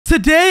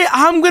today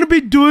I'm gonna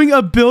be doing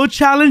a build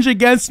challenge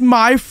against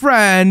my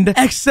friend,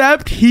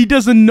 except he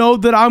doesn't know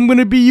that I'm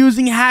gonna be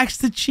using hacks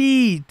to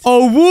cheat.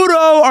 Oh,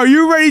 Wudo, are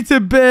you ready to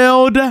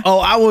build? Oh,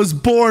 I was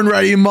born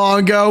ready,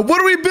 Mongo. What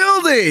are we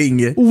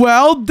building?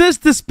 Well, this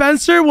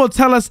dispenser will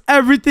tell us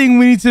everything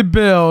we need to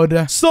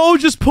build. So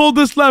just pull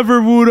this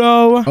lever,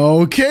 Wudo.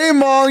 Okay,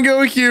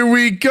 Mongo, here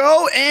we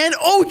go. And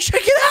oh,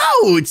 check it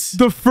out.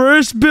 The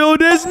first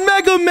build is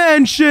Mega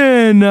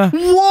Mansion.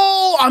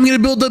 Whoa, I'm gonna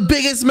build the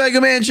biggest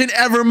Mega Mansion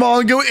ever,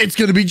 Mongo. It's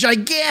gonna be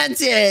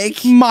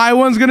gigantic. My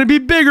one's gonna be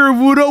bigger,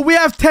 Wudo. We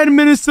have 10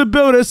 minutes to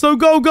build it, so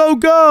go, go,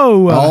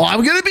 go. Oh,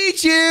 I'm gonna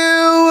beat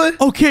you.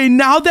 Okay,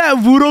 now that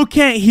Wudo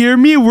can't hear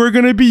me, we're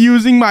gonna be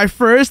using my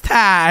first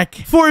hack.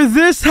 For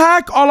this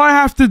hack, all I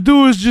have to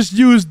do is just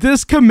use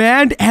this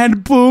command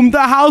and boom,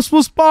 the house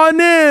will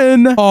spawn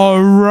in.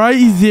 All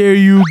right, there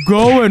you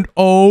go. And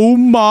oh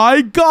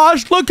my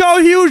gosh, look how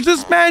huge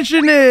this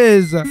mansion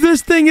is.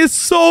 This thing is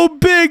so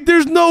big.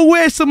 There's no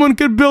way someone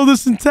could build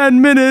this in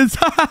 10 minutes.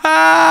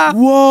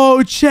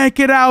 Whoa, check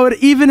it out.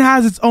 It even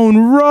has its own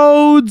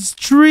roads,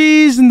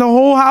 trees, and the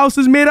whole house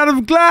is made out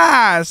of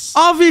glass.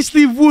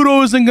 Obviously,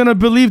 Wudo isn't gonna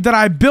believe that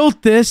I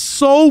built this,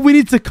 so we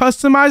need to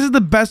customize it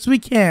the best we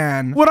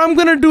can. What I'm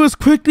gonna do is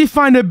quickly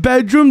find a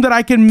bedroom that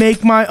I can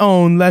make my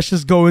own. Let's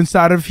just go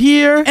inside of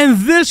here. And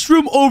this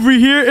room over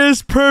here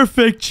is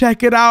perfect.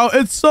 Check it out.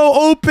 It's so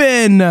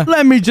open.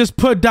 Let me just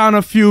put down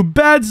a few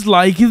beds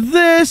like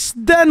this.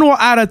 Then we'll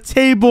add a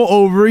table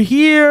over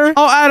here.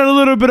 I'll add a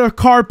little bit of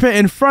carpet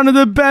in front of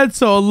the bed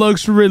so it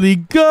looks really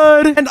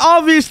good. And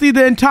obviously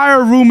the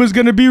entire room is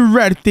gonna be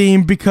red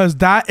themed because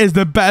that is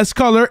the best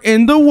color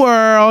in the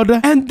world.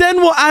 And then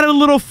we'll add a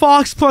little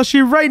fox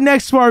plushie right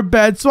next to our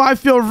bed so I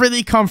feel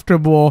really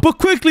comfortable. But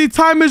quickly,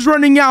 time is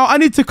running out. I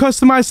need to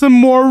customize some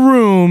more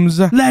rooms.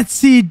 Let's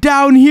see,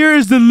 down here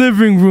is the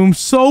living room.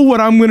 So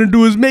what I'm gonna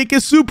do is make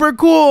it super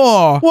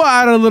cool. We'll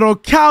add a little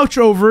couch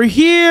over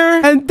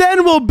here, and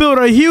then we'll build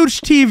a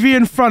huge TV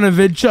in front of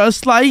it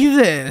just like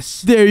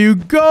this. There you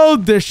go.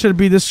 This should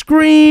be the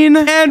screen.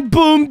 And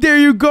boom, there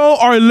you go.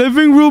 Our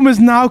living room is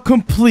now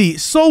complete.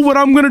 So what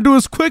I'm gonna do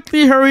is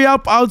quickly hurry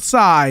up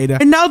outside.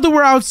 And now that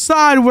we're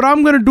outside, what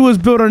I'm gonna do is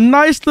build a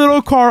nice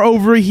little car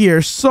over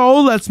here. So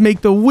let's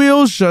make the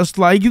wheels just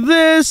like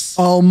this.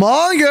 Oh,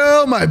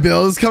 Mongo, my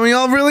build is coming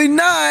off really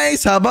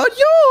nice. How about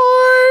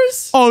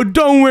yours? Oh,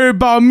 don't worry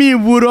about me,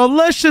 Wudo.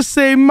 Let's just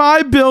say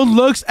my build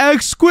looks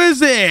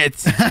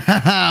exquisite.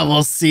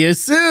 We'll see you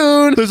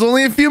soon. There's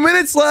only a few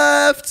minutes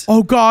left.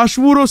 Oh gosh,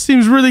 Wudo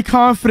seems really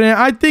confident.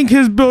 I think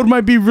his build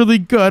might be really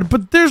good,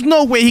 but there's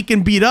no way he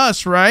can beat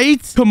us,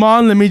 right? Come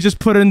on, let me just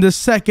put in the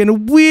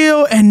second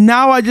wheel, and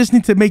now I just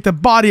need to make the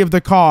body of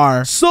the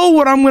car. So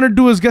what I'm gonna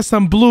do is get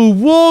some blue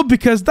wool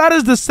because that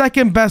is the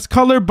second best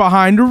color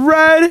behind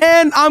red,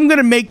 and I'm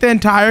gonna make the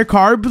entire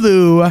car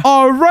blue.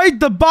 All right,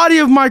 the body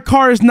of my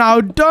car is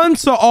now done,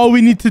 so all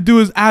we need to do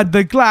is add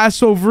the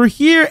glass over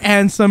here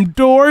and some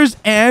doors,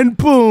 and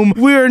boom,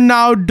 we are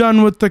now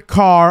done with the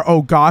car.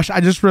 Oh gosh, I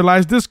just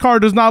realized this car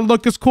does not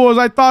look as cool as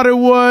I thought it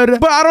would,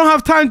 but I don't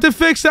have time to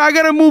fix it. I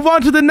gotta move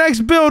on to the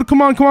next build.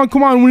 Come on, come on,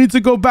 come on. We need to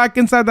go back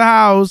inside the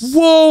house.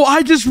 Whoa,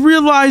 I just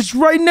realized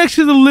right next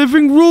to the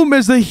living room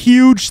is a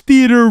huge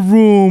theater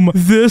room.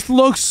 This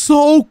looks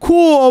so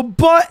cool,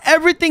 but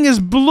everything is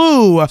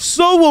blue.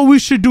 So what we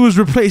should do is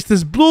replace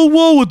this blue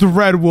wool with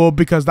red wool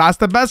because that's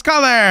the best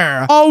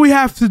color. All we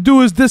have to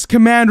do is this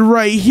command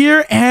right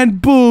here,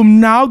 and boom,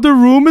 now the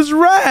room is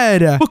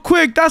red. But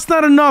quick, that's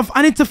not enough.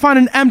 I need to find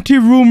an empty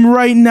room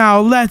right now.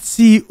 Let's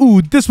see.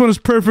 Ooh, this one is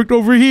perfect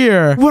over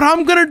here. What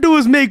I'm gonna do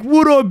is make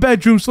Wudo a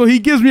bedroom so he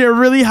gives me a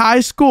really high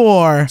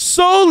score.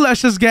 So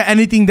let's just get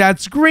anything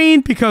that's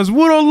green because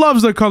Wudo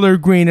loves the color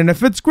green, and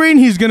if it's green,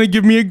 he's gonna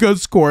give me a good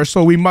score,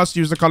 so we must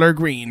use the color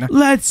green.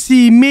 Let's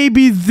see,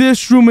 maybe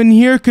this room in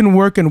here can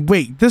work. And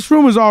wait, this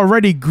room is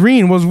already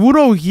green. Was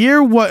Wudo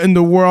here? What in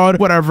the world?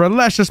 Whatever,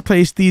 let's just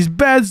place these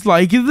beds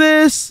like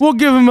this. We'll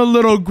give him a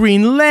little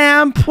green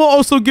lamp. We'll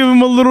also give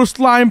him a little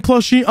slime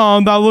plushie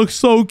on. That looks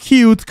so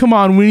cute. Come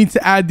on, we need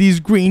to add these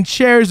green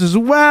chairs as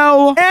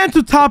well. And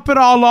to top it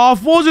all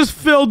off, we'll just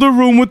fill the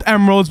room with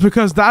emeralds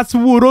because that's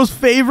Wudo's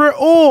favorite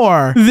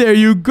ore. There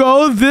you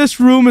go. This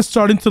room is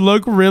starting to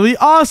look really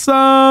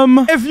awesome.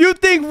 If you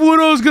think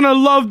Wudo is gonna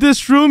love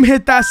this room,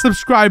 hit that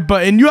subscribe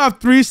button. You have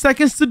 3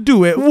 seconds to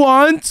do it.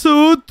 1,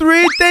 2,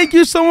 3. Thank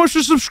you so much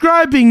for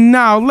subscribing.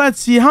 Now,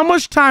 let's see. How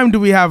much time do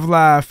we have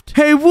left?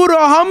 Hey, Wudo,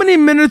 how many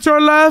minutes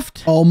are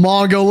left? Oh,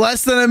 Mongo,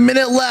 less than a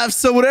minute left.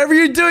 So whatever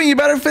you're doing, you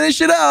better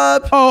finish it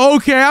up. Oh,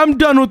 okay. I'm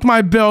done with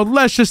my build.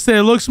 Let's just say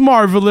it looks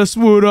marvelous,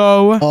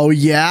 Wudo. Oh,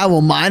 yeah?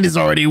 Well, mine is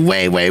already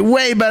way, way,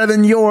 way better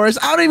than yours.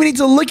 I don't even need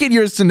to look at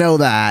yours to know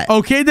that.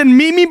 Okay, then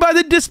meet me by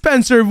the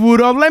dispenser,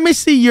 Wudo. Let me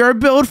see your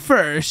build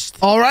first.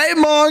 All right,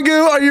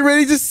 Mongo. Are you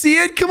ready to see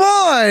it? Come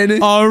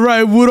on. All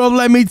right, Wudo.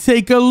 Let me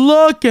take a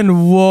look.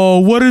 And whoa,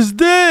 what is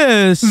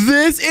this?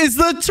 This is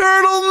the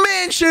Turtle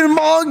Mansion,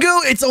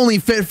 Mongo. It's only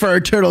fit for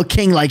a turtle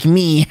king like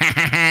me.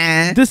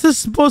 This is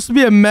supposed to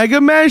be a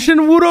mega mansion,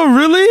 Wudo?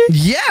 Really?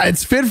 Yeah,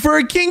 it's fit for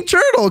a king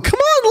turtle. Come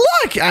on,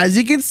 look. As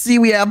you can see,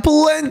 we have have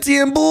plenty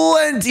and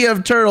plenty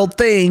of turtle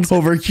things.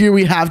 Over here,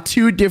 we have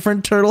 2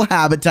 different turtle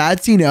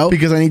habitats, you know,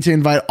 because I need to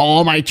invite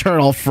all my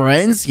turtle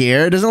friends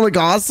here. Doesn't it look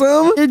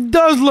awesome? It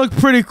does look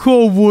pretty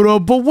cool,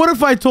 Wudo, but what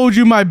if I told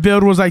you my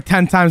build was like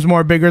 10 times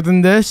more bigger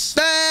than this?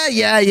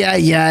 Yeah.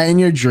 In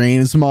your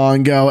dreams,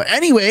 Mongo.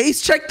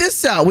 Anyways, check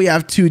this out. We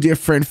have 2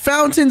 different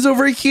fountains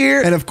over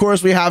here. And of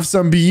course, we have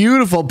some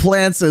beautiful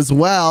plants as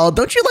well.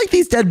 Don't you like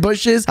these dead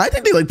bushes? I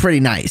think they look pretty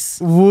nice.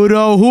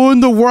 Wudo, who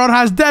in the world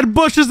has dead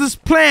bushes as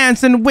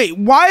plants? And wait,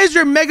 why is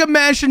your mega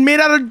mansion made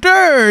out of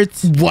dirt?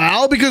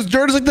 Well, because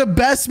dirt is like the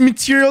best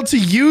material to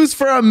use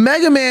for a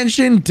mega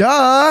mansion.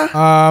 Duh.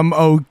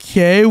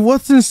 Okay.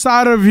 What's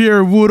inside of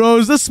here, Wudo?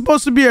 Is this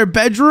supposed to be your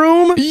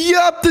bedroom?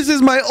 Yup, this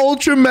is my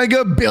ultra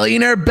mega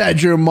billionaire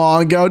bedroom,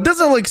 Mongo.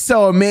 Doesn't it look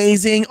so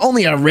amazing?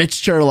 Only a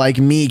rich turtle like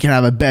me can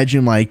have a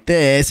bedroom like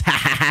this.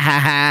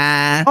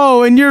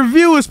 Oh, and your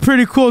view is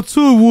pretty cool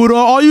too, Wudo.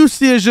 All you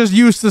see is just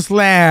useless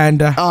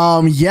land.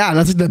 Yeah,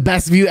 that's like the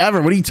best view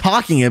ever. What are you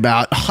talking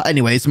about?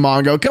 Anyways,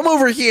 Mongo, come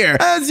over here.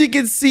 As you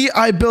can see,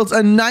 I built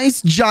a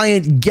nice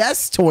giant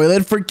guest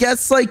toilet for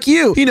guests like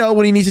you. You know,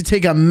 when you need to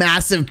take a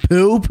massive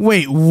poop.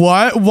 Wait,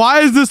 what?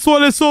 Why is this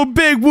toilet so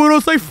big, Wudo?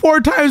 It's like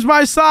 4 times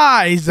my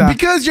size.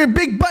 Because your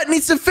big butt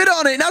needs to fit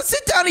on it. Now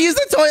sit down and use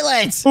the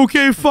toilet.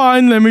 Okay,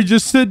 fine. Let me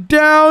just sit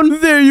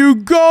down. There you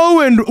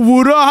go. And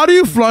Wudo, how do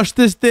you flush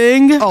this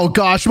thing? Oh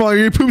gosh, Mongo,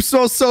 your poop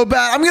smells so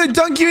bad. I'm gonna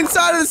dunk you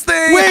inside of this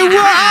thing. Wait, what? No,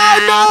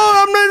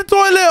 I'm not in the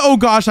toilet. Oh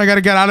gosh, I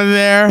gotta get out of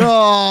there.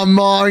 Oh,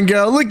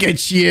 Mongo, look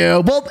at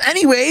you. Well,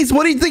 anyways,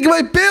 what do you think of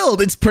my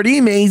build? It's pretty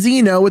amazing,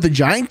 you know, with a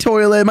giant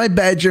toilet, my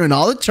bedroom, and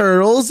all the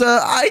turtles.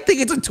 I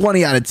think it's a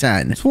 20 out of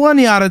 10.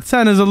 20 out of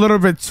 10 is a little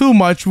bit too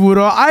much,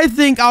 Wudo. I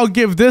think I'll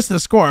give this a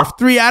score of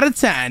 3 out of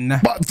 10.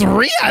 What,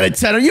 3 out of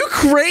 10? Are you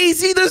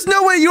crazy? There's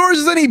no way yours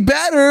is any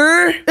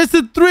better. It's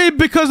a 3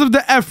 because of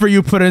the effort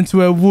you put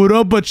into it,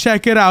 Wudo, but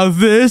check it out.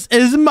 This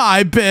is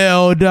my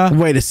build.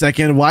 Wait a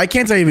second. Why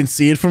can't I even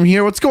see it from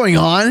here? What's going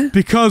on?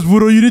 Because,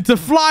 Wudo, you need to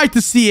fly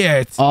to see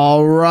it.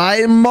 All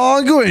right,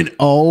 Mongo. And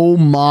oh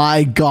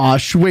my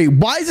gosh. Wait,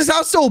 why is this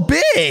house so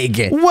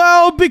big?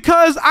 Well,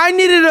 because I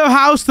needed a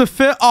house to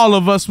fit all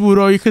of us,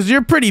 Wudo, because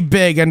you're pretty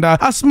big and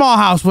a small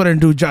house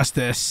wouldn't do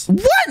justice.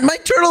 What? My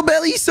turtle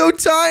belly is so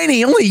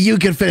tiny. Only you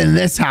can fit in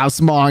this house,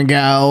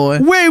 Mongo.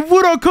 Wait,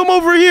 Wudo, come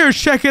over here.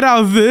 Check it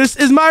out. This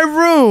is my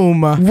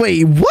room.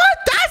 Wait, what?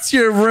 That's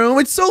your room?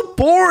 It's so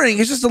boring.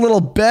 It's just a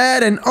little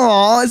bed and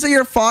aw, is it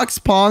your fox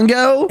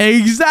Pongo?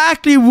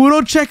 Exactly,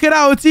 Wudo. Check it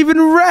out. It's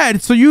even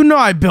red, so you know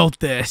I built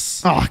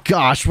this. Oh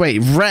gosh, wait,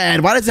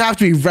 red? Why does it have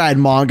to be red,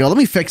 Mongo? Let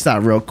me fix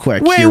that real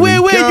quick. Wait.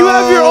 You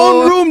have your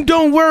own room.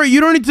 Don't worry.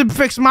 You don't need to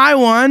fix my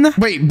one.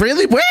 Wait,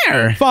 really?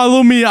 Where?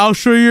 Follow me. I'll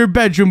show you your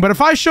bedroom. But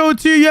if I show it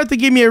to you, you have to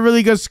give me a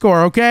really good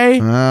score,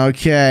 okay?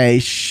 Okay,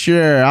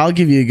 sure. I'll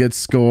give you a good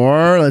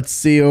score. Let's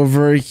see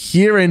over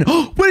here. And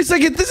wait a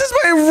second. This is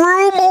my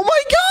room. Oh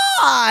my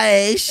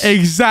gosh.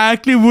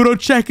 Exactly, Wudo.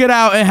 Check it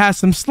out. It has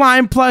some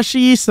slime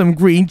plushies, some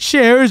green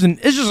chairs, and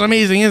it's just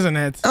amazing, isn't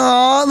it?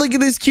 Oh, look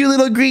at this cute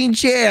little green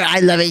chair. I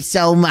love it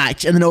so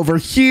much. And then over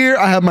here,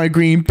 I have my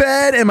green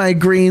bed and my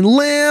green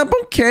lamp.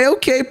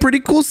 Okay. Pretty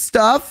cool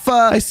stuff.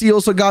 I see you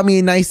also got me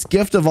a nice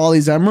gift of all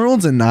these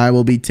emeralds, and I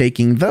will be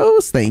taking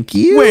those. Thank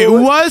you. Wait,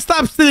 what?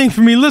 Stop stealing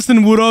from me. Listen,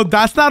 Wudo,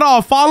 that's not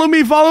all. Follow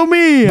me.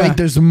 Wait,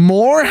 there's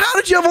more? How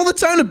did you have all the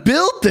time to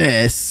build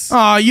this?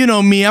 Oh, you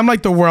know me. I'm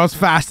like the world's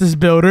fastest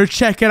builder.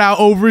 Check it out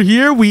over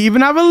here. We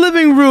even have a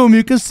living room.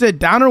 You can sit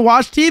down and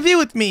watch TV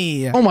with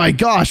me. Oh my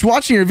gosh,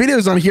 watching your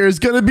videos on here is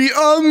gonna be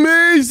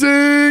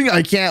amazing.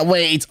 I can't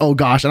wait. Oh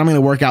gosh, and I'm gonna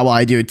work out while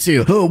I do it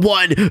too.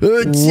 1, 2.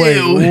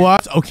 Wait,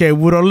 what? Okay,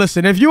 Wudo,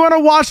 listen. If you want to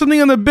watch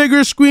something on the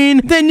bigger screen,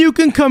 then you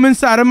can come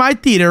inside of my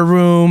theater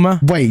room.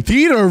 Wait,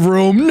 theater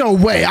room? No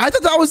way. I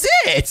thought that was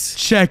it.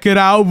 Check it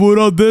out,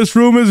 Wudo. This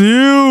room is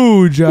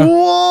huge.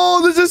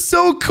 Whoa, this is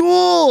so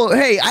cool.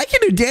 Hey, I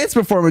can do dance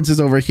performances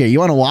over here. You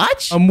want to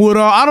watch?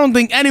 Wudo, I don't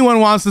think anyone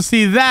wants to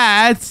see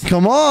that.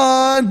 Come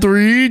on.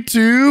 3,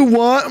 2,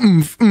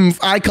 1.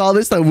 I call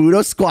this the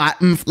Wudo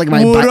squat. Like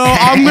my Wudo, butt.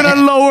 I'm going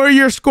to lower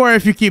your score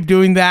if you keep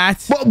doing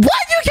that. What?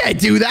 You can't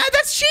do that.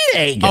 That's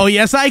cheating. Oh,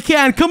 yes, I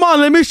can. Come on,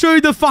 let me show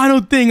you the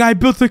final thing. I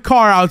built a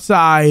car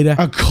outside.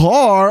 A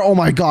car? Oh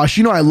my gosh.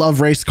 You know I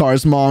love race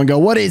cars, Mongo.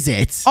 What is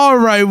it? All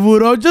right,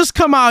 Wudo, just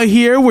come out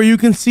here where you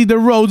can see the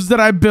roads that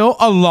I built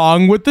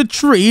along with the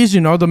trees.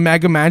 You know, the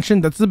mega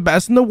mansion. That's the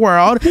best in the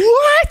world.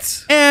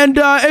 What? And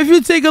if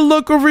you take a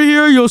look over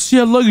here, you'll see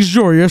a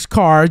luxurious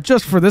car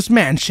just for this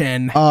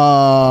mansion.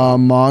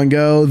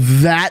 Mongo,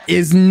 that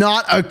is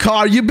not a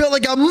car. You built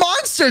like a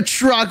monster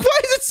truck. Why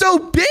is it so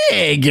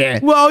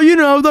big? Well, you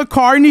know, the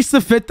car needs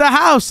to fit the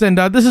house, and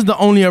this is the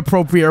only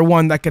appropriate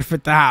one that could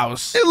fit the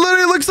house. It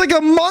literally looks like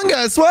Among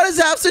Us. Why does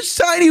it have such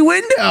tiny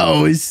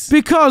windows?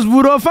 Because,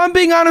 Wudo, if I'm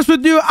being honest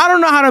with you, I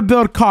don't know how to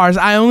build cars.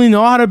 I only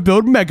know how to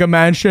build mega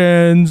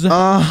mansions.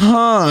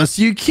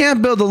 So you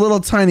can't build a little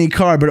tiny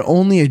car, but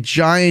only only a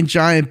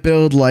giant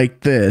build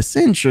like this.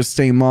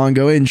 Interesting,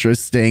 Mongo.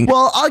 Interesting.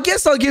 Well, I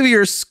guess I'll give you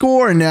your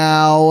score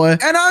now.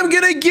 And I'm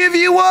gonna give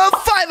you a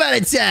 5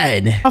 out of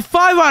 10. A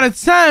 5 out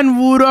of 10,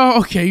 Wudo?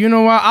 Okay, you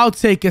know what? I'll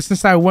take it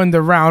since I won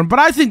the round. But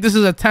I think this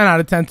is a 10 out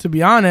of 10, to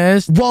be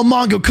honest. Well,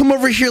 Mongo, come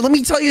over here. Let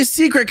me tell you a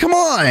secret. Come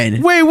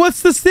on. Wait,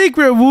 what's the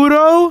secret,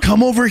 Wudo?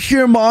 Come over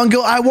here,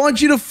 Mongo. I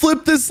want you to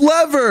flip this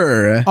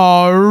lever.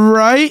 All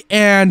right.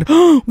 And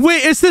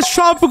wait, it's this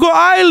tropical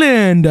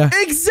island.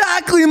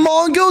 Exactly,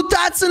 Mongo.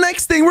 That's the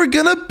next thing we're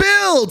gonna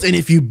build. And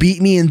if you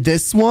beat me in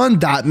this one,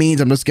 that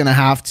means I'm just gonna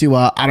have to,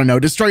 I don't know,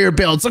 destroy your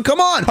build. So come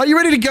on. Are you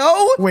ready to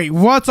go? Wait,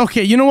 what?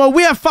 Okay, you know what?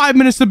 We have 5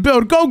 minutes to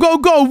build. Go, go,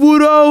 go,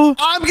 Wudo.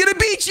 I'm gonna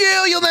beat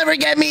you. You'll never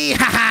get me.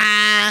 Ha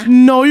ha.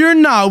 No, you're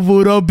not,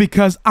 Wudo,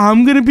 because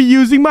I'm gonna be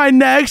using my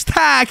next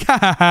hack.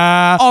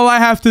 All I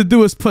have to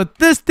do is put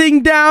this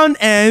thing down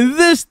and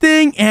this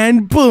thing,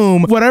 and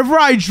boom. Whatever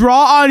I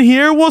draw on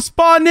here will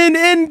spawn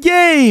in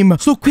game.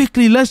 So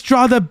quickly, let's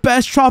draw the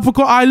best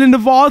tropical island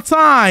of all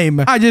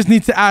time. I just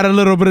need to add a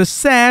little bit of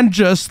sand,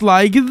 just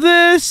like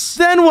this.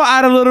 Then we'll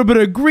add a little bit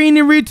of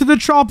greenery to the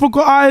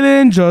tropical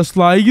island, just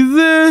like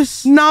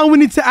this. Now we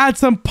need to add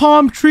some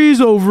palm trees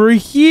over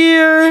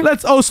here.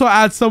 Let's also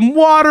add some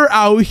water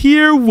out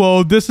here.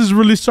 Whoa, this is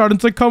really starting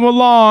to come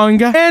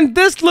along. And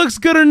this looks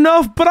good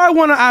enough, but I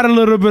want to add a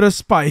little bit of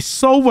spice.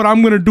 So what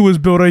I'm going to do is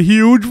build a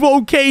huge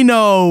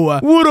volcano.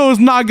 Wudo's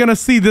not going to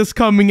see this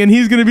coming, and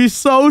he's going to be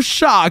so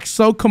shocked.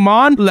 So come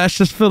on, let's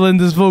just fill in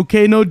this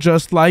volcano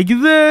just like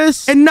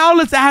this. And now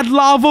let's add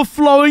lava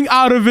flowing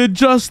out of it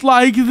just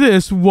like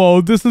this.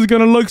 Whoa, this is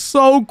going to look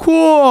so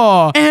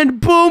cool.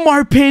 And boom,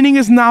 our painting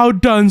is now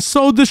done.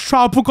 So this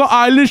tropical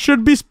island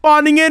should be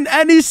spawning in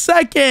any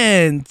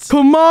second.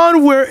 Come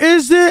on, where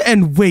is it?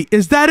 And wait,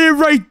 is that it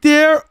right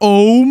there?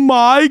 Oh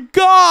my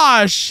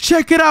gosh.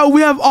 Check it out.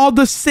 We have all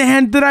the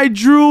sand that I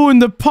drew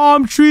and the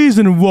palm trees.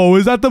 And whoa,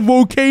 is that the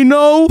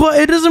volcano? But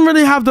it doesn't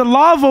really have the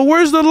lava.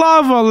 Where's the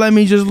lava? Let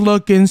me just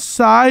look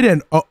inside.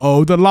 And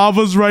uh-oh, the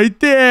lava's right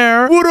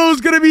there.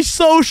 Wudo's gonna be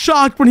so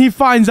shocked when he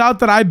finds out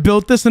that I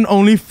built this in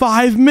only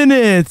 5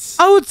 minutes.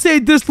 I would say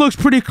this looks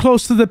pretty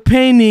close to the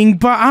painting,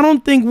 but I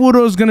don't think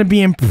Wudo's gonna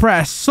be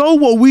impressed. So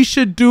what we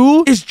should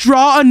do is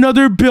draw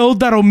another build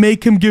that'll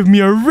make him give me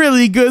a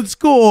really good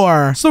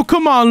score. So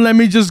come on, let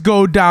me just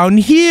go down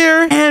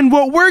here. And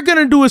what we're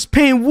gonna do is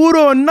paint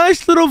Wudo a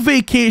nice little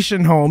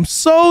vacation home.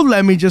 So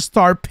let me just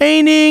start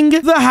painting.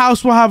 The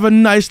house will have a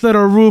nice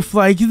little roof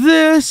like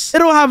this.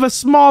 It'll have a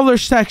smaller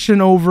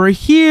section over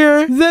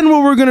here. Then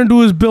what we're gonna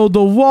do is build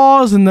the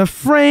walls and the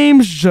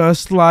frames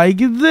just like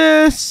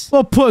this.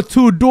 We'll put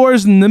 2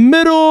 doors in the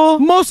middle.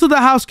 Most of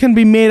the house can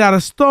be made out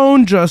of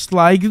stone just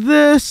like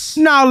this.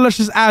 Now let's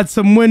just add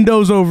some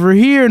windows over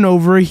here and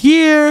over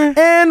here.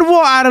 And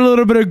we'll add a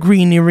little bit of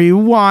greenery.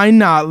 Why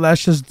not?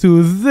 Let's just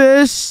do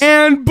this.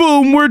 And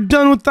boom, we're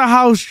done with the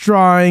house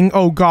drawing.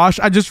 Oh gosh,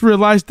 I just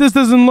realized this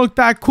doesn't look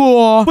that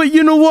cool. But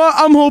you know what?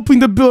 I'm hoping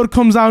the build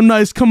comes out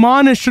nice. Come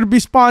on, it should be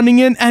spawning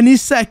in any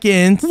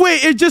second.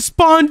 Wait, it just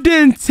spawned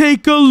in.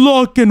 Take a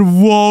look.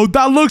 And whoa,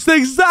 that looks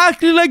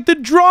exactly like the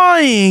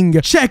drawing.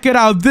 Check it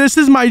out. This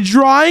is my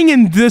drawing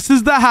and this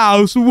is the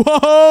house.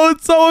 Whoa,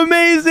 it's so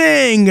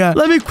amazing.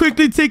 Let me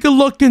quickly take a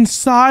look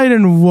inside,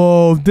 and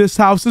whoa, this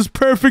house is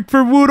perfect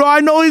for Wudo. I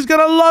know he's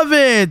gonna love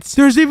it.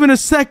 There's even a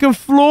second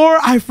floor.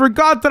 I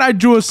forgot that I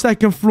drew a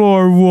second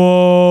floor.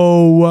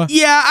 Whoa.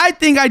 Yeah, I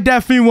think I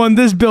definitely won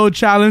this build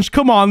challenge.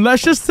 Come on,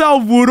 let's just tell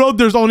Wudo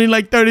there's only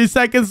like 30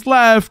 seconds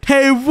left.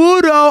 Hey,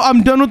 Wudo,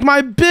 I'm done with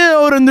my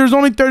build and there's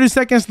only 30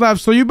 seconds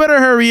left, so you better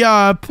hurry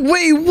up.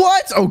 Wait,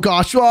 what? Oh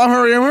gosh, well, I'm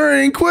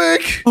hurrying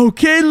quick.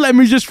 Okay, let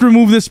me just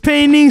remove this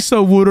painting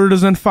so Wudo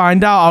doesn't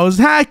find out I was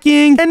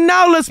hacking. And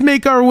now let's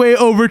make our way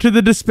over to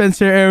the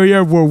dispenser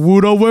area where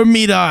Wudo will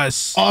meet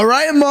us. All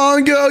right,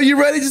 Mongo, you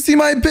ready to see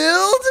my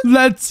build?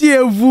 Let's see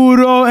it,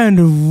 Wudo.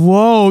 And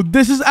whoa,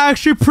 this is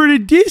actually pretty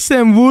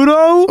decent,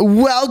 Wudo.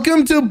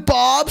 Welcome to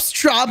Bob's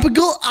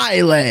Tropical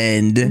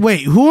Island.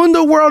 Wait, who in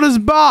the world is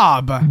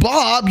Bob?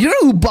 Bob? You know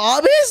who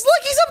Bob is?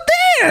 Look, he's up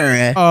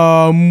there.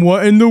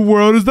 What in the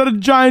world? Is that a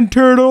giant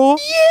turtle?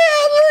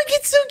 Yeah, look,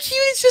 it's so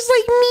cute. It's just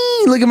like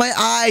me. Look at my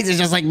eyes. It's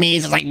just like me.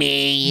 It's just like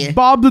me.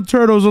 Bob the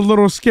turtle's a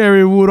little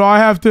scary, Wudo, I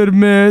have to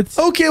admit.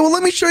 Okay, well,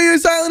 let me show you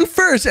his island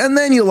first, and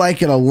then you'll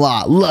like it a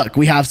lot. Look,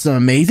 we have some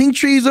amazing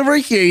trees over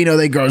here. You know,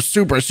 they grow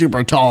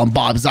super tall on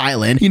Bob's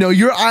island. You know,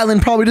 your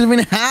island probably doesn't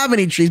even have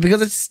any trees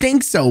because it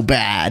stinks so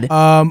bad.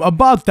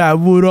 About that,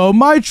 Wudo,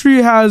 my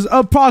tree has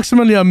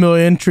approximately 1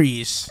 million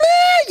trees.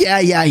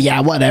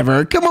 Yeah,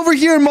 whatever. Come over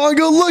here,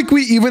 Mongo. Look,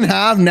 we even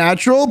have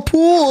natural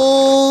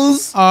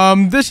pools.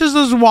 This is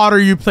this water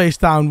you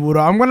placed down,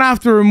 Wudo. I'm gonna have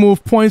to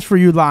remove points for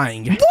you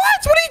lying. What?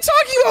 What are you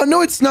talking Oh,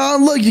 no, it's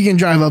not. Look, you can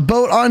drive a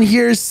boat on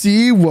here.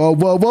 See? Whoa,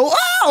 whoa, whoa.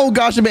 Oh,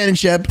 gosh, abandoned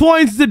ship.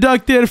 Points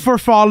deducted for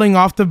falling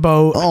off the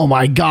boat. Oh,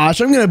 my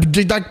gosh. I'm going to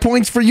deduct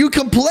points for you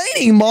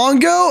complaining,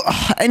 Mongo.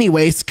 Ugh,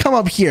 anyways, come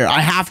up here.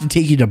 I have to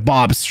take you to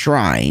Bob's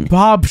shrine.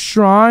 Bob's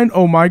shrine?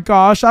 Oh, my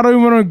gosh. I don't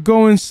even want to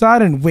go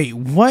inside and wait.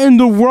 What in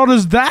the world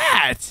is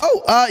that?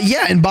 Oh,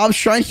 yeah. In Bob's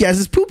shrine, he has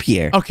his poop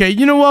here. Okay,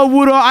 you know what,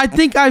 Wudo? I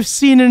think I've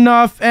seen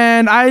enough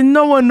and I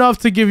know enough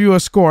to give you a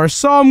score.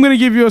 So I'm going to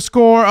give you a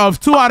score of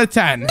 2 out of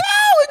 10. No,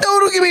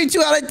 don't give me a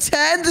 2 out of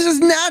 10. This is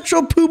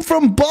natural poop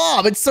from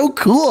Bob. It's so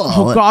cool.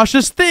 Oh, gosh,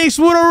 this stinks.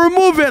 Wudo,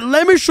 remove it.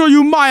 Let me show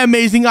you my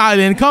amazing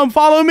island. Come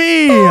follow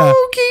me.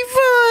 Okay,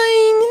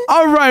 fine.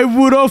 All right,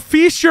 Wudo,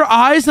 feast your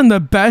eyes on the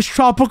best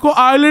tropical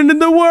island in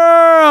the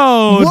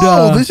world.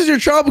 Whoa, this is your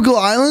tropical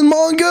island,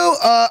 Mongo?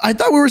 I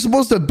thought we were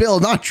supposed to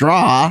build, not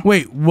draw.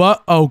 Wait,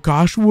 what? Oh,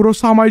 gosh, Wudo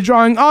saw my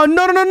drawing. Oh,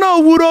 no,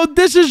 Wudo.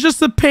 This is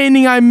just a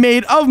painting I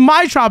made of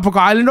my tropical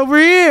island over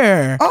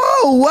here.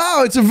 Oh,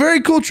 wow. It's a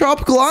very cool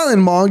tropical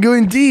island, Mongo,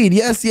 indeed.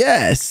 Yes,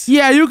 yes.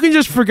 Yeah, you can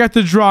just forget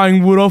the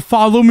drawing, Wudo.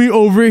 Follow me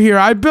over here.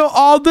 I built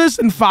all this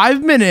in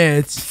 5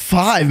 minutes.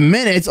 5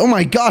 minutes? Oh,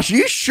 my gosh. Are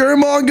you sure,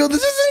 Mongo?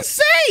 This is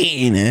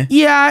insane.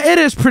 Yeah, it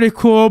is pretty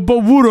cool. But,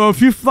 Wudo,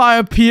 if you fly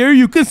up here,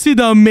 you can see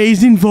the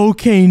amazing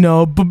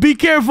volcano. But be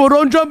careful.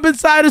 Don't jump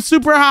inside. It's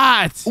super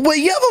hot.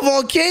 Wait, you have a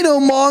volcano,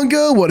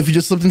 Mongo? What if you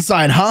just slipped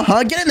inside,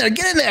 huh? Get in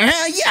there.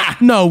 Huh? Yeah.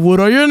 No,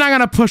 Wudo, you're not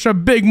going to push a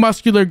big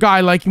muscular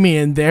guy like me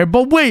in there.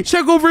 But wait,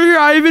 check over here.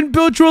 I even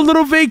built you a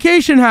little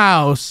vacation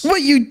house.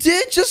 Wait, you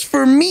did? Just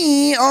for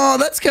me? Oh,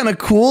 that's kind of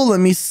cool. Let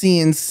me see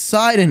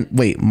inside. And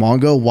wait,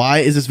 Mongo, why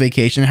is this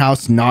vacation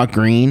house not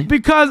green?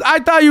 Because I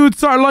thought you would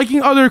start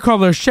liking other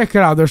colors. Check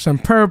it out. There's some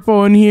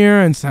purple in here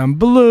and some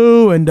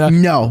blue and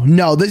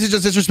No, this is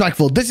just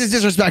disrespectful. This is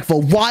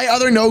disrespectful. Why are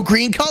there no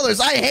green colors?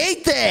 I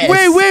hate this.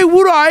 Wait,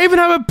 Wudo, I even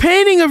have a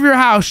painting of your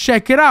house.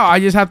 Check it out. I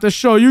just have to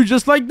show you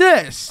just like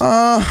this.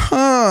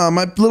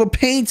 My little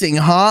painting,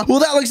 huh? Well,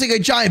 that looks like a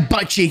giant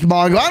butt cheek,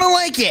 Mongo. I don't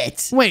like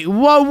it. Wait,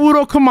 what,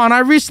 Wudo? Come on. I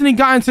recently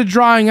got into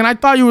drawing and I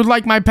thought you would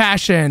like my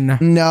passion.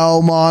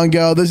 No,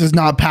 Mongo, this is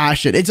not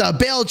passion. It's a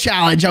build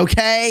challenge,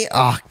 okay?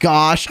 Oh,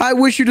 gosh. I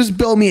wish you just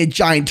build me a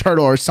giant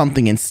turtle or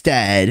something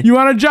instead. You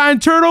want a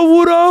giant turtle,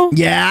 Wudo?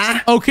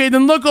 Yeah. Okay,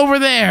 then look over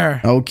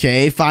there.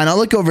 Okay, fine. I'll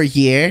look over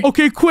here.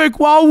 Okay, quick.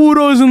 While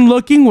Wudo isn't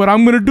looking, what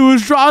I'm going to do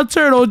is draw a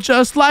turtle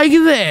just like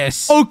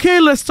this. Okay,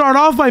 let's start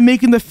off by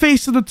making the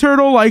face of the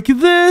turtle like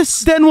this.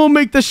 Then we'll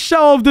make the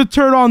shell of the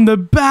turtle on the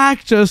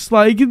back just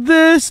like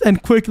this.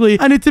 And quickly,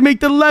 I need to make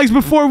the legs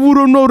before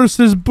Wudo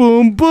notices.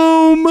 Boom,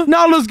 boom.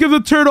 Now let's give the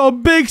turtle a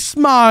big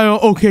smile.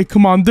 Okay,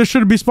 come on. This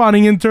should be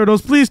spawning in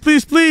turtles. Please,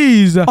 please,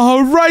 please.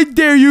 All right,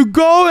 there you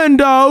go. And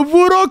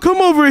Wudo, come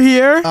over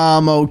here.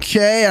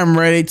 Okay. I'm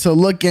ready to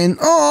look in.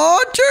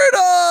 Oh,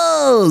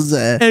 turtles.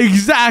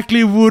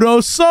 Exactly,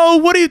 Wudo. So,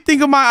 what do you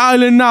think of my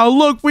island now?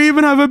 Look, we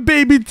even have a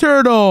baby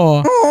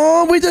turtle.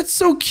 Oh, wait, that's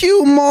so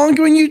cute,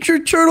 Mongo. And you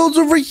drew turtles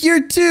over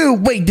here, too.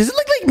 Wait, does it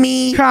look like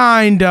me?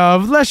 Kind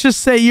of. Let's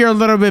just say you're a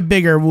little bit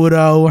bigger,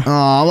 Wudo.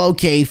 Oh,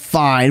 okay,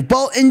 fine.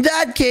 Well, in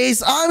that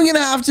case, I'm going to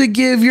have to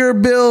give your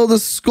build a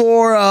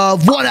score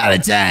of 1 out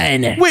of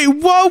 10. Wait,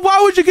 what? Why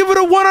would you give it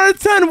a 1 out of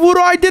 10, Wudo?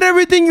 I did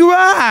everything you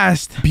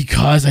asked.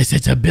 Because I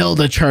said to build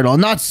a turtle,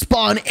 not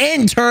spawn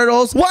in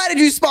turtles. Why did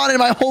you spawn in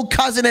my whole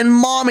cousin and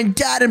mom and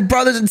dad and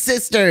brothers and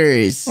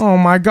sisters? Oh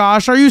my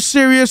gosh, are you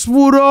serious,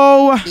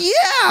 Wudo? Yeah,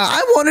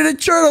 I wanted a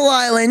turtle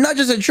island, not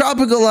just a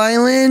tropical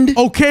island.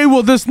 Okay,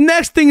 well, this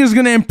next thing is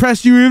gonna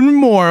impress you even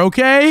more,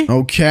 okay?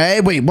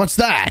 Okay, wait, what's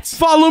that?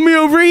 Follow me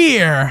over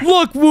here.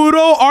 Look,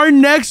 Wudo, our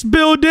next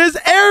build is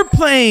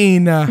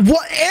airplane.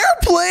 What,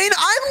 airplane?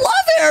 I love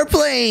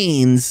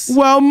airplanes.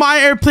 Well, my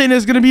airplane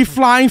is gonna be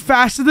flying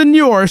faster than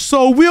yours,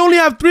 so we only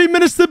have 3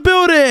 minutes to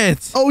build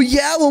it. Oh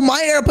yeah, well,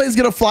 my airplane's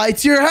gonna fly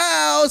to your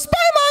house. Bye,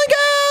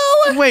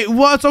 Mongo. Wait,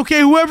 what?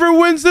 Okay, whoever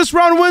wins this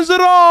round wins it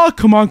all.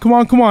 Come on, come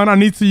on, come on. I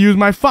need to use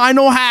my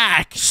final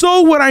hack.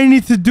 So what I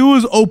need to do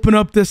is open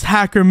up this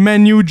hacker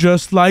menu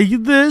just like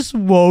this.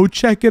 Whoa,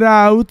 check it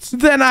out.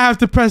 Then I have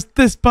to press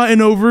this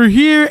button over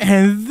here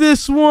and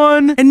this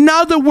one. And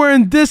now that we're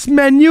in this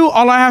menu,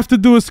 all I have to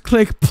do is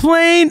click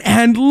plane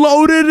and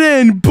load it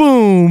in.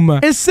 Boom.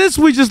 And since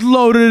we just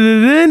loaded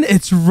it in,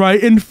 it's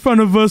right in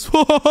front of us.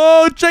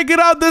 Whoa, check it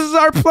out. This is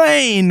our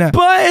plane.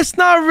 But it's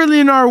not really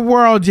in our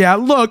world yet.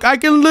 Look, I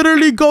can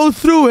literally go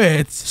through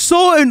it.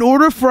 So in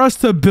order for us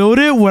to build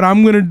it, what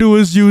I'm going to do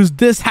is use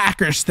this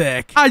hacker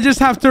stick. I just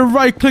have to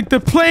right click the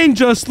plane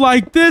just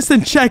like this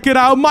and check it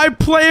out. My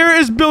player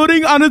is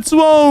building on its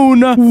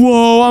own.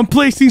 Whoa, I'm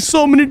placing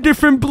so many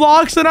different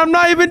blocks and I'm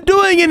not even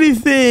doing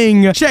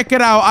anything. Check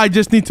it out. I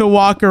just need to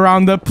walk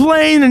around the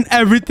plane and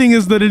everything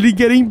is literally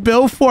getting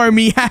built for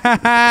me.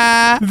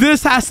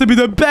 This has to be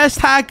the best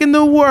hack in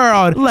the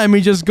world. Let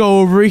me just go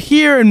over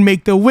here and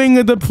make the wing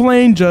of the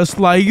plane just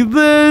like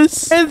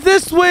this. And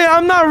this way,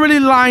 I'm not really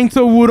lying to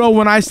Wudo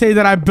when I say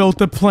that I built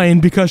the plane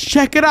because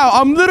check it out.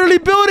 I'm literally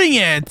building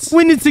it. it.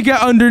 We need to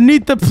get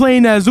underneath the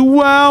plane as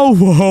well.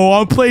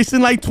 Whoa, I'm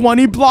placing like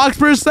 20 blocks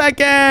per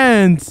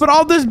second. But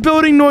all this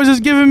building noise is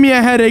giving me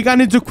a headache. I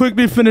need to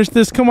quickly finish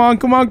this. Come on,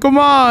 come on, come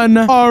on.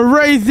 All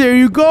right, there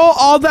you go.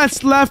 All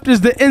that's left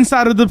is the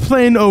inside of the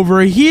plane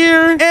over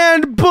here.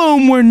 And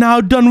boom, we're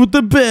now done with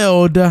the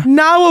build.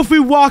 Now, if we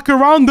walk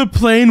around the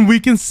plane, we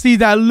can see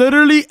that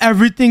literally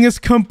everything is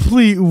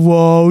complete.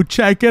 Whoa,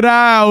 check it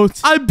out.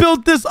 I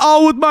built this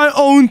all with my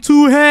own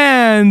 2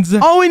 hands.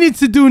 All we need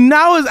to do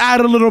now is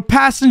add a little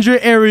passenger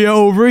area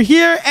over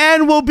here,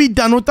 and we'll be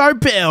done with our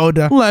build.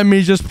 Let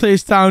me just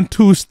place down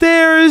 2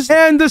 stairs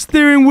and the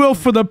steering wheel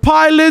for the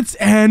pilots,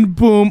 and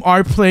boom,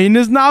 our plane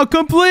is now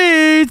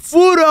complete.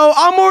 Wudo,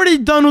 I'm already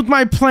done with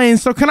my plane,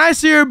 so can I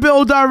see your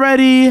build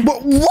already?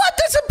 What?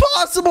 That's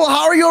impossible.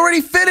 How are you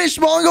already finished,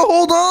 Mongo?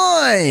 Hold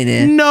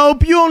on.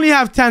 Nope, you only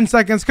have 10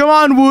 seconds. Come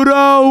on,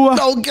 Wudo.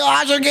 Oh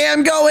gosh, okay,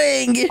 I'm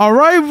going. All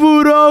right,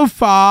 Wudo.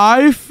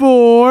 5,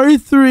 4,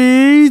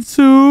 3,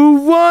 2,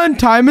 1.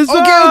 Time is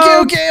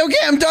up. Okay.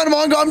 I'm done,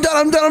 Mongo. I'm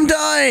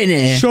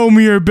done. Show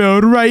me your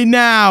build right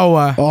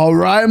now. All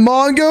right,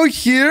 Mongo.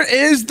 Here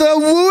is the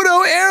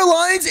Wudo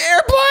Airlines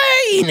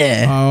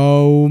airplane.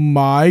 Oh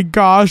my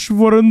gosh,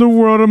 what in the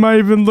world am I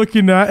even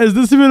looking at? Is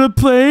this even a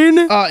plane?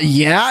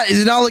 Yeah.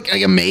 Is it not like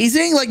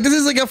amazing? Like this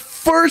is like a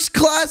first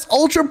class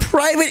ultra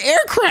private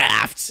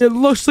aircraft. It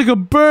looks like a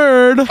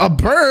bird. A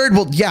bird?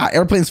 Well, yeah,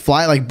 airplanes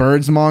fly like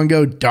birds,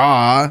 Mongo.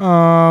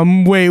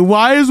 Duh. Wait,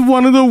 why is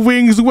one of the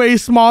wings way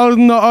smaller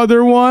than the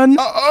other one?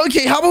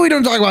 Okay, how about we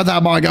don't talk about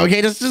that, Mongo?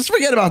 Okay, just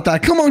forget about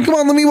that. Come on,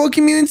 let me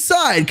welcome you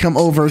inside. Come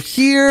over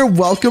here.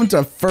 Welcome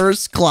to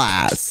first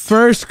class.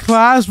 First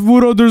class?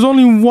 Wudo, there's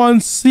only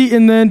 1 seat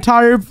in the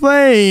entire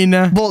plane.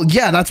 Well,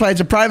 yeah, that's why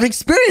it's a private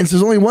experience.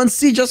 There's only 1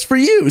 seat just for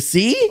you,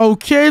 see?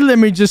 Okay, let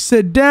me just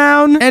sit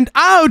down. And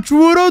ouch,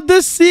 Wudo,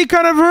 this seat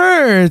kind of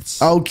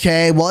hurts.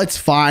 Okay, well, it's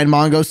fine,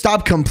 Mongo.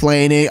 Stop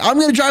complaining. I'm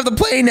gonna drive the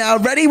plane now.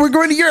 Ready? We're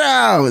going to your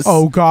house.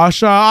 Oh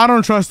gosh, I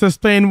don't trust this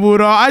plane,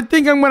 Wudo. I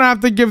think I'm gonna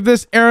have to give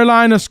this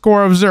airline a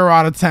score of 0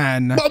 out of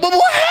 10. But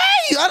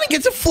hey, I didn't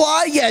get to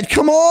fly yet.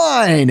 Come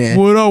on.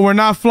 Wudo, we're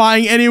not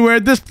flying anywhere.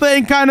 This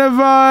plane kind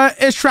of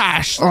is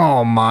trash.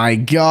 Oh my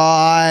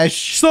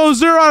gosh. So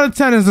 0 out of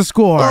 10 is the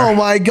score. Oh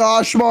my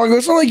gosh, Mongo.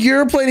 It's not like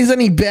your plane is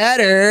any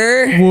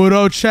better.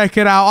 Wudo, check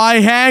it out.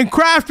 I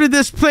handcrafted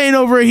this plane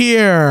over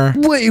here.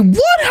 Wait,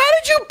 what? How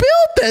did you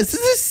build this?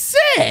 This is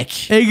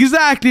sick.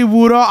 Exactly,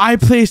 Wudo. I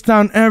placed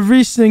down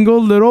every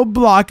single little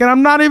block, and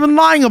I'm not even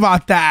lying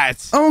about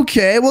that.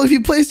 Okay, well, if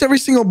you placed every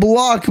single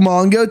block,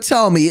 Mongo,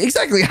 tell me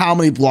exactly how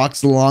many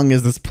blocks long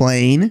is this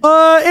plane?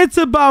 It's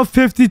about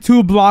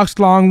 52 blocks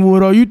long,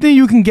 Wudo. You think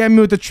you can get me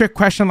with a trick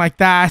question like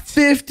that?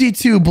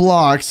 52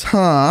 blocks, huh?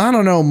 I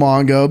don't know,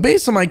 Mongo.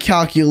 Based on my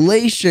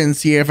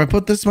calculations here, if I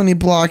put this many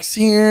blocks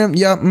here,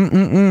 yep,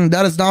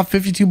 that is not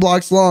 52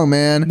 blocks long,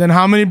 man. Then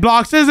how many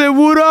blocks is it,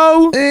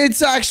 Wudo?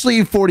 It's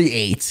actually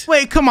 48.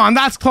 Wait, come on,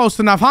 that's close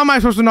enough. How am I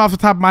supposed to know off the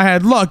top of my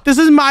head? Look, this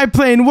is my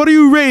plane. What are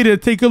you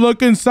rated? Take a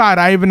look inside.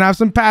 I even have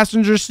some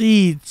passenger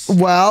seats.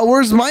 Well,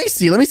 where's my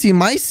seat? Let me see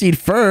my seat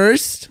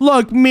first.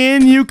 Look, me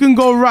and you can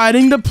go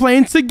riding the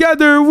plane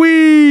together.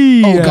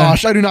 Wee! Oh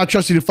gosh, I do not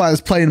trust you to fly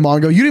this plane,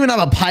 Mongo. You don't even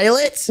have a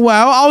pilot?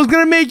 Well, I was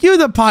gonna make you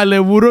the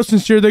pilot, Wudo,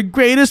 since you're the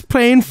greatest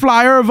plane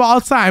flyer of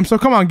all time. So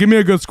come on, give me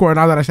a good score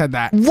now that I said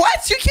that.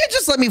 What? You can't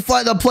just let me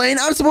fly the plane.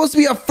 I'm supposed to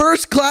be a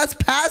first-class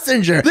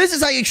passenger. This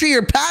is how you treat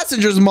your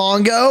passengers,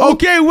 Mongo.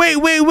 Okay, wait.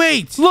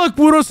 Look,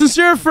 Wudo, since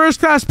you're a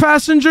first-class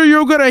passenger,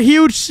 you'll get a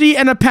huge seat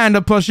and a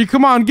panda plushie.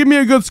 Come on, give me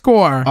a good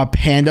score. A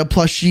panda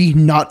plushie?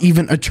 Not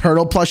even a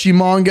turtle plushie,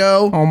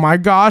 Mongo? Oh my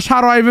gosh,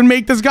 how do I even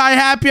make this guy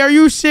happy? Are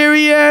you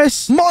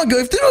serious?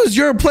 Mongo, if this was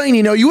your plane,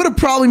 you would have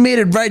probably made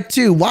it red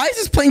too. Why is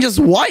this plane just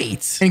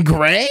white and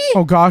gray?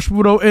 Oh gosh,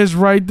 Wudo is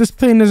right. This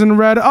plane isn't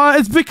red.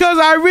 It's because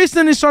I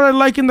recently started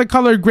liking the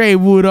color gray,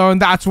 Wudo,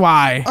 and that's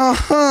why.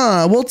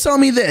 Well, tell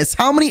me this.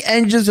 How many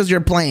engines does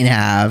your plane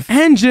have?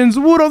 Engines?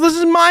 Wudo, this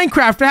is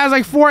Minecraft. It has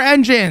like 4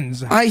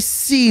 engines. I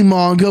see,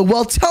 Mongo.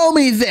 Well, tell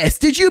me this.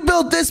 Did you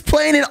build this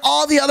plane and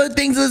all the other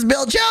things in this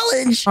build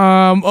challenge?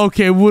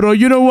 Okay, Wudo,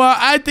 you know what?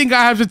 I think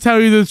I have to tell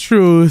you the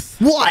truth.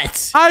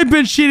 What? I've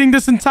been cheating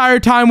this entire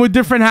time with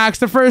different hacks.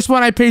 The first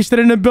one, I pasted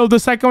in a build. The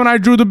second one, I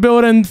drew the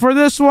build. And for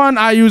this one,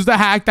 I used the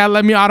hack that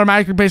let me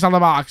automatically paste on the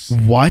box.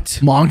 What?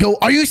 Mongo,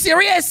 are you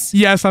serious?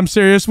 Yes, I'm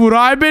serious, Wudo.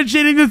 I've been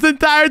cheating this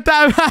entire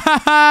time.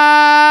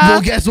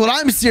 Well, guess what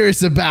I'm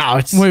serious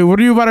about? Wait, what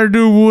are you about to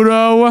do,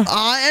 Wudo?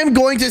 I am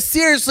going to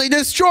seriously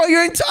destroy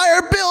your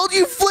entire build,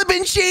 you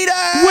flippin' cheater!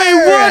 Wait,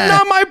 what?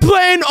 Not my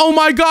plane! Oh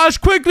my gosh,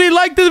 quickly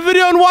like this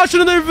video and watch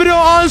another video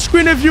on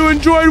screen if you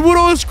enjoyed.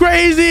 Wudo is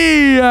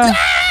crazy!